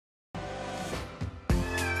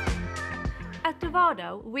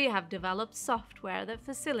Dovado, we have developed software that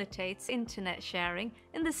facilitates internet sharing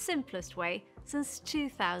in the simplest way since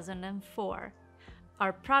 2004.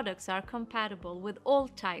 Our products are compatible with all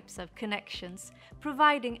types of connections,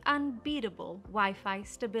 providing unbeatable Wi-Fi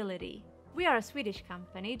stability. We are a Swedish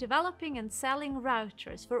company developing and selling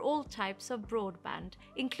routers for all types of broadband,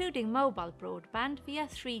 including mobile broadband via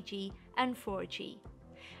 3G and 4G.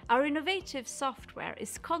 Our innovative software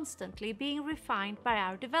is constantly being refined by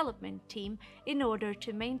our development team in order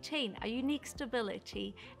to maintain a unique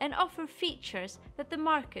stability and offer features that the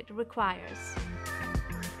market requires.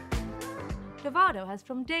 Dovado has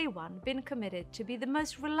from day one been committed to be the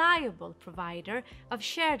most reliable provider of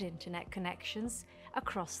shared internet connections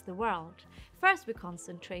across the world. First, we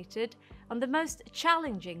concentrated on the most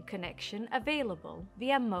challenging connection available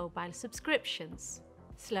via mobile subscriptions.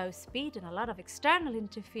 Slow speed and a lot of external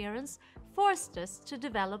interference forced us to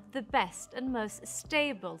develop the best and most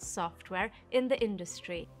stable software in the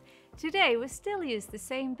industry. Today, we still use the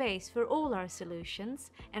same base for all our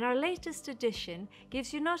solutions, and our latest edition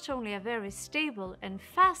gives you not only a very stable and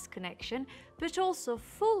fast connection, but also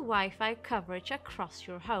full Wi-Fi coverage across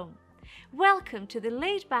your home. Welcome to the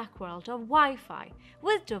laid-back world of Wi-Fi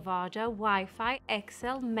with Dovado Wi-Fi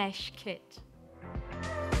XL Mesh Kit.